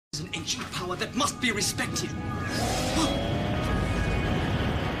is an ancient power that must be respected.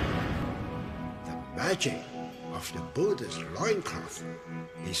 The magic of the Buddha's loincloth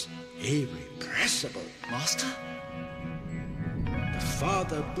is irrepressible. Master? The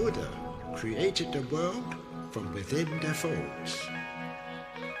Father Buddha created the world from within the folds.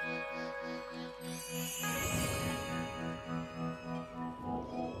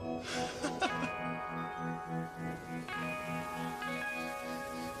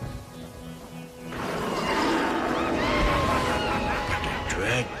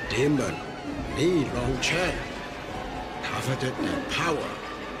 Dread demon Li Longchen coveted their power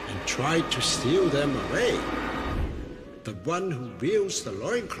and tried to steal them away. The one who wields the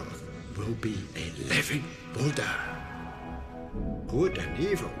loincloth will be a living Buddha. Good and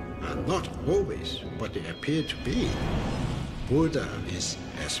evil are not always what they appear to be. Buddha is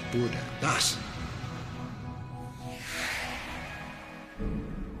as Buddha does.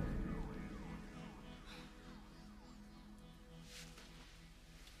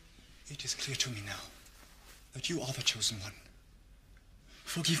 It is clear to me now that you are the chosen one.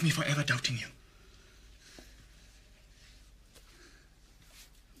 Forgive me for ever doubting you.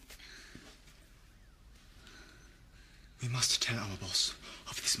 We must tell our boss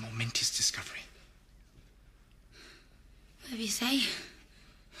of this momentous discovery. What do you say?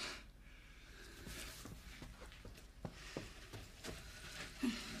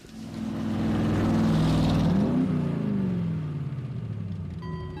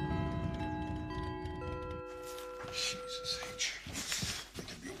 Jesus H. Look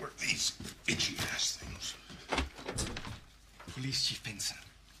at me work these itchy ass things. Police Chief Benson,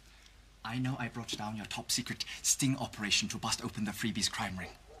 I know I brought down your top secret sting operation to bust open the freebies crime ring.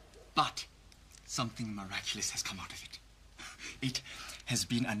 But something miraculous has come out of it. It has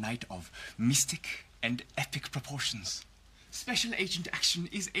been a night of mystic and epic proportions. Special Agent Action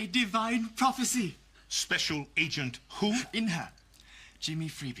is a divine prophecy. Special Agent who? In her, Jimmy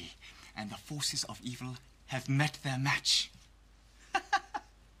Freebie and the forces of evil have met their match.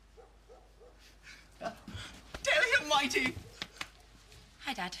 Tell him, Mighty.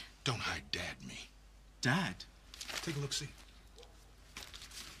 Hi, Dad. Don't hide Dad me. Dad? Take a look-see.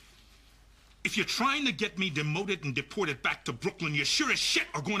 If you're trying to get me demoted and deported back to Brooklyn, you sure as shit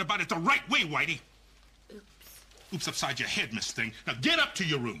are going about it the right way, Whitey. Oops. Oops upside your head, Miss Thing. Now get up to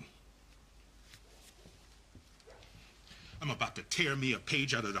your room. I'm about to tear me a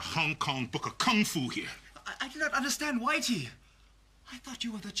page out of the Hong Kong Book of Kung Fu here. I do not understand, Whitey. I thought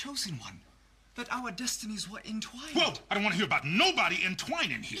you were the chosen one. That our destinies were entwined. Whoa! I don't want to hear about nobody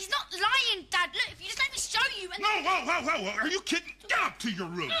entwining here. He's not lying, Dad. Look, if you just let me show you and... No, whoa. Are you kidding? Get up to your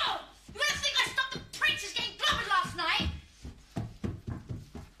room. No! You don't think I stopped the princess getting blubbered last night?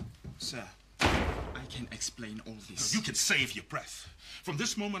 Sir, I can explain all this. You can save your breath. From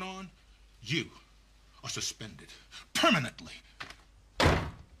this moment on, you are suspended permanently.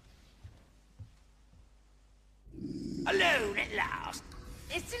 Alone at last.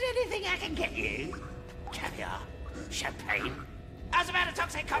 Is there anything I can get you? Caviar? Champagne? How's about a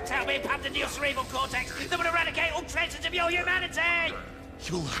toxic cocktail being pumped into your cerebral cortex that would eradicate all traces of your humanity?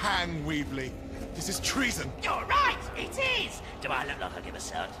 You'll hang, Weebly. This is treason. You're right, it is. Do I look like I give a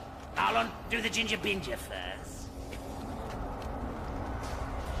sod? Marlon, do the ginger binger first.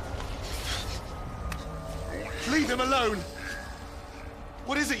 Leave him alone.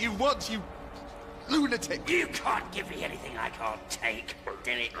 What is it you want, you lunatic? You can't give me anything I can't take.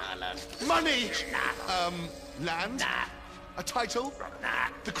 Do it, Marlon. Money! Nah. Land? Nah. A title? Nah.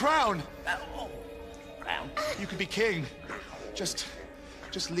 The crown? Oh. Crown? You could be king. Just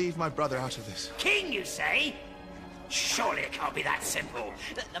leave my brother out of this. King, you say? Surely it can't be that simple.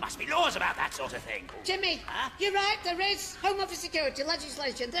 There must be laws about that sort of thing. Jimmy, Huh? you're right, there is. Home Office Security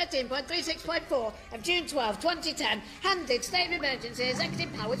Legislation 13.36.4 of June 12, 2010 handed state of emergency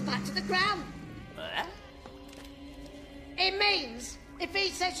executive powers back to the Crown. What? It means if he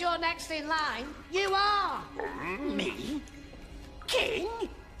says you're next in line, you are. Me? King?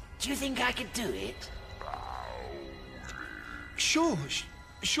 Do you think I could do it? Sure,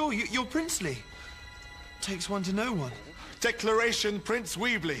 you're princely. Takes one to know one. Declaration Prince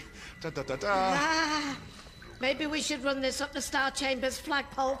Weebly. Da-da-da-da. Ah, maybe we should run this up the Star Chamber's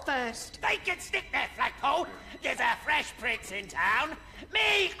flagpole first. They can stick their flagpole. There's a fresh prince in town.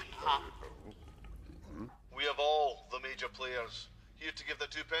 Me! We have all the major players here to give the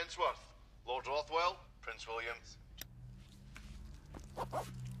 2 pence worth. Lord Rothwell, Prince William.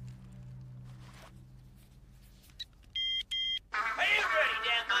 Are you ready,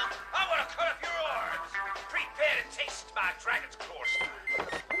 Denmark? I want to cut up your arms. Prepare to taste my dragon's course.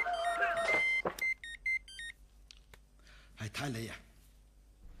 係睇你啊，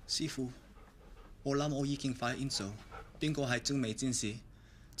師傅，我諗我已經發現咗邊個係精美戰士，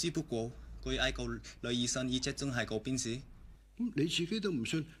只不過佢嗌個女醫生醫隻真係嗰邊事。咁你自己都唔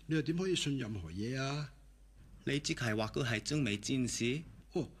信，你又點可以信任何嘢啊？你即係話佢係精美戰士？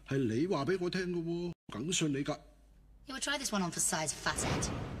哦，係你話俾我聽嘅喎，梗信你㗎。You will try this one on for size, fathead.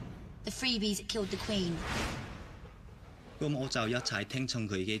 The freebies killed the queen. 咁我就一齊聽從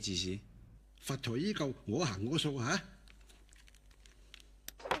佢嘅指示。佛台依舊，我行我素嚇。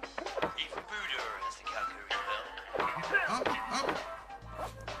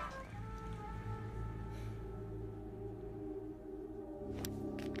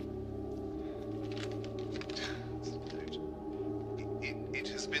It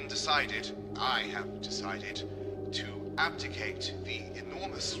has been decided, I have decided, to abdicate the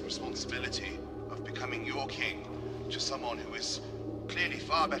enormous responsibility of becoming your king to someone who is clearly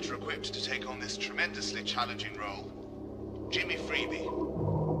far better equipped to take on this tremendously challenging role, Jimmy Freebie.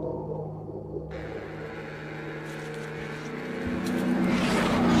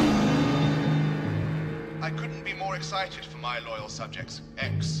 I couldn't be more excited for my loyal subjects,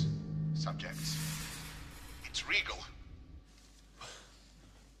 ex-subjects. It's regal.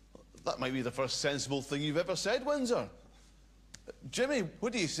 That might be the first sensible thing you've ever said, Windsor. Jimmy,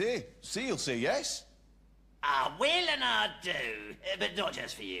 what do you say? See, you'll say yes. I will and I do, but not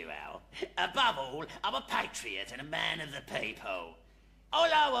just for you, Al. Above all, I'm a patriot and a man of the people. All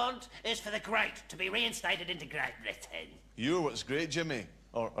I want is for the great to be reinstated into Great Britain. You're what's great, Jimmy.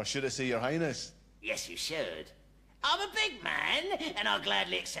 Or should I say Your Highness? Yes, you should. I'm a big man, and I'll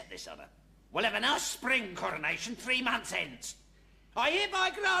gladly accept this honour. We'll have a nice spring coronation 3 months hence. I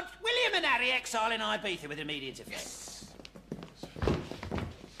hereby grant William and Harry exile in Ibiza with immediate effect.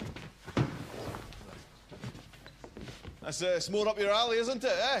 That's more up your alley, isn't it,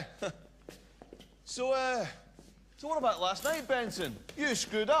 eh? So what about last night, Benson? You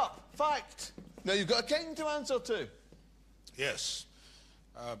screwed up. Fact. Now you've got a king to answer to. Yes.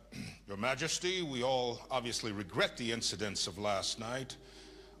 Your Majesty, we all obviously regret the incidents of last night.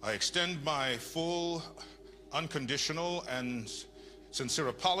 I extend my full, unconditional, and sincere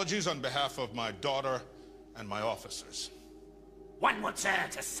apologies on behalf of my daughter and my officers. One wants her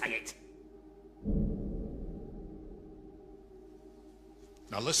to say it.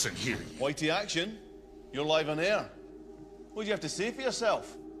 Now listen here. Whitey action. You're live on air. What do you have to say for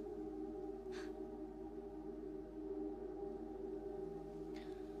yourself?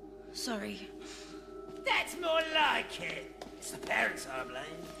 Sorry. That's more like it. It's the parents I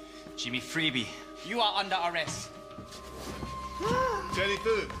blame. Jimmy Freebie, you are under arrest. Jenny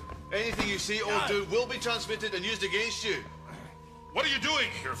Phoo, anything you say or do will be transmitted and used against you. What are you doing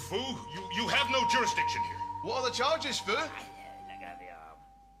here, Phoo? You have no jurisdiction here. What are the charges, Phoo?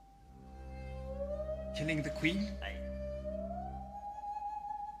 Killing the Queen?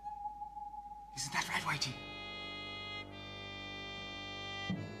 Isn't that right, Whitey?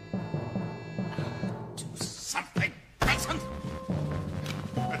 Do something, Benson!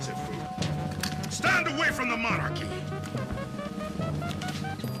 That's it, Phoo. Stand away from the monarchy!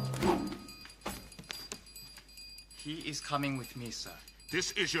 He is coming with me, sir.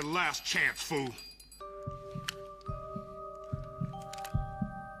 This is your last chance, Phoo.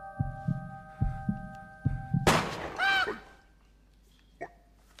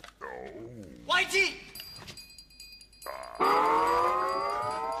 Whitey!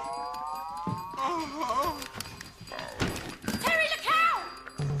 Terry, look out!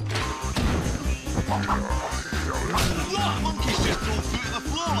 Look, monkey's just thrown Phoo to the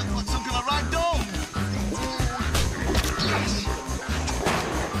floor like some kind of rag doll.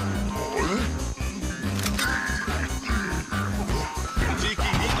 Cheeky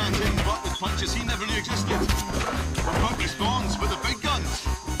neat man taking the butt with punches he never knew existed. Monkey spawns with the big guns.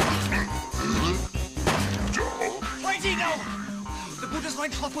 Whitey, no! The Buddha's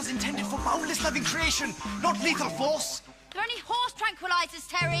loincloth was intended for boundless loving creation, not lethal force. They're only horse tranquilizers,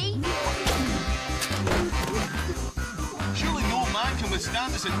 Terry. Surely no man can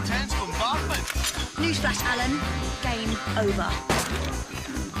withstand this intense bombardment. Newsflash, Alan. Game over.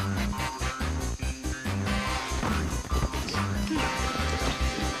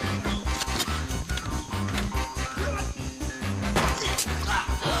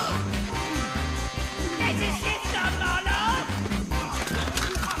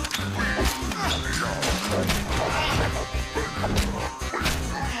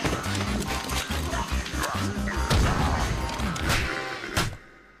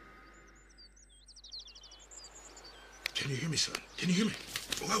 Can you hear me, son? Can you hear me?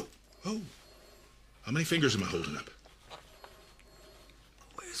 Oh, oh. How many fingers am I holding up?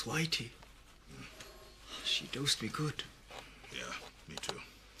 Where's Whitey? She dosed me good. Yeah, me too.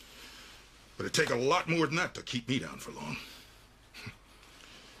 But it'd take a lot more than that to keep me down for long.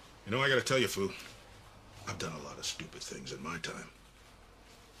 You know, I gotta tell you, Phoo, I've done a lot of stupid things in my time.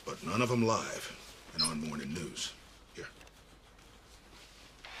 But none of them live and on morning news. Here.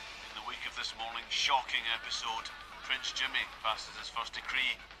 In the wake of this morning's shocking episode, Prince Jimmy passes his first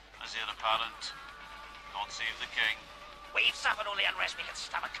decree as heir apparent. God save the king. We've suffered all the unrest we can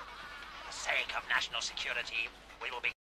stomach. For the sake of national security, we will be